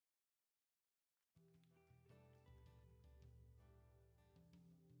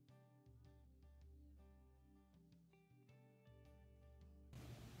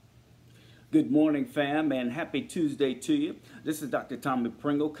Good morning, fam, and happy Tuesday to you. This is Dr. Tommy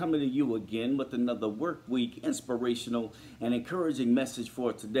Pringle coming to you again with another work week inspirational and encouraging message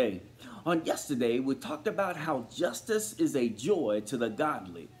for today. On yesterday, we talked about how justice is a joy to the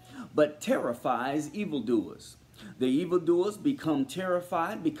godly, but terrifies evildoers. The evildoers become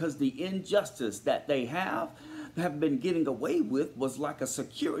terrified because the injustice that they have been getting away with was like a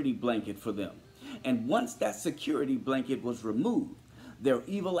security blanket for them. And once that security blanket was removed, their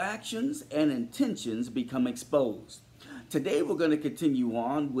evil actions and intentions become exposed. Today we're going to continue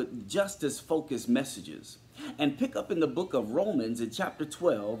on with justice-focused messages and pick up in the book of Romans in chapter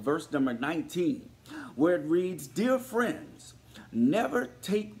 12, verse number 19, where it reads, "Dear friends, never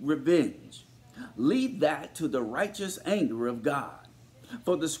take revenge. Leave that to the righteous anger of God.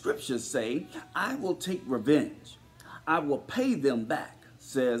 For the scriptures say, I will take revenge. I will pay them back,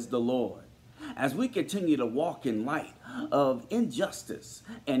 says the Lord." As we continue to walk in light of injustice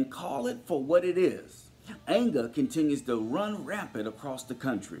and call it for what it is, anger continues to run rampant across the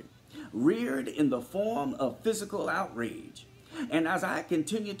country, reared in the form of physical outrage. And as I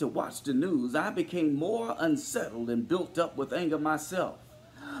continued to watch the news, I became more unsettled and built up with anger myself.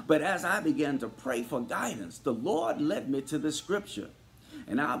 But as I began to pray for guidance, the Lord led me to the scripture.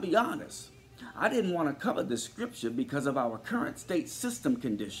 And I'll be honest, I didn't want to cover this scripture because of our current state system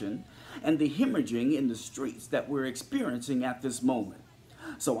condition and the hemorrhaging in the streets that we're experiencing at this moment.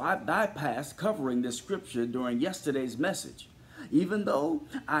 So I bypassed covering this scripture during yesterday's message, even though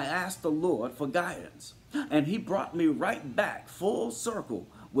I asked the Lord for guidance. And he brought me right back full circle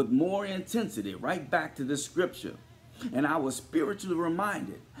with more intensity, right back to this scripture. And I was spiritually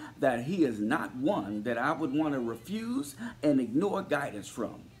reminded that he is not one that I would want to refuse and ignore guidance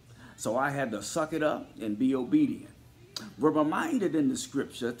from. So I had to suck it up and be obedient. We're reminded in the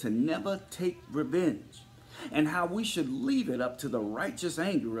scripture to never take revenge and how we should leave it up to the righteous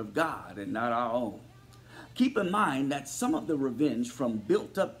anger of God and not our own. Keep in mind that some of the revenge from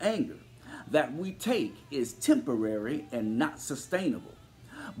built up anger that we take is temporary and not sustainable.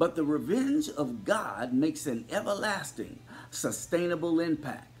 But the revenge of God makes an everlasting, sustainable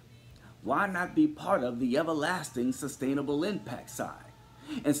impact. Why not be part of the everlasting, sustainable impact side,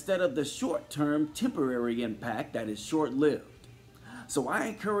 instead of the short-term temporary impact that is short-lived? So I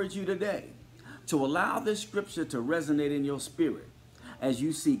encourage you today to allow this scripture to resonate in your spirit as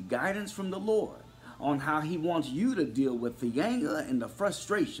you seek guidance from the Lord on how he wants you to deal with the anger and the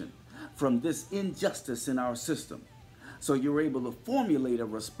frustration from this injustice in our system, so you're able to formulate a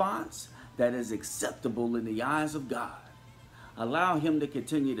response that is acceptable in the eyes of God. Allow him to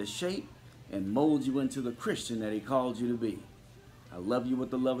continue to shape and mold you into the Christian that he called you to be. I love you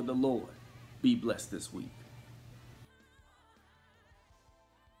with the love of the Lord. Be blessed this week.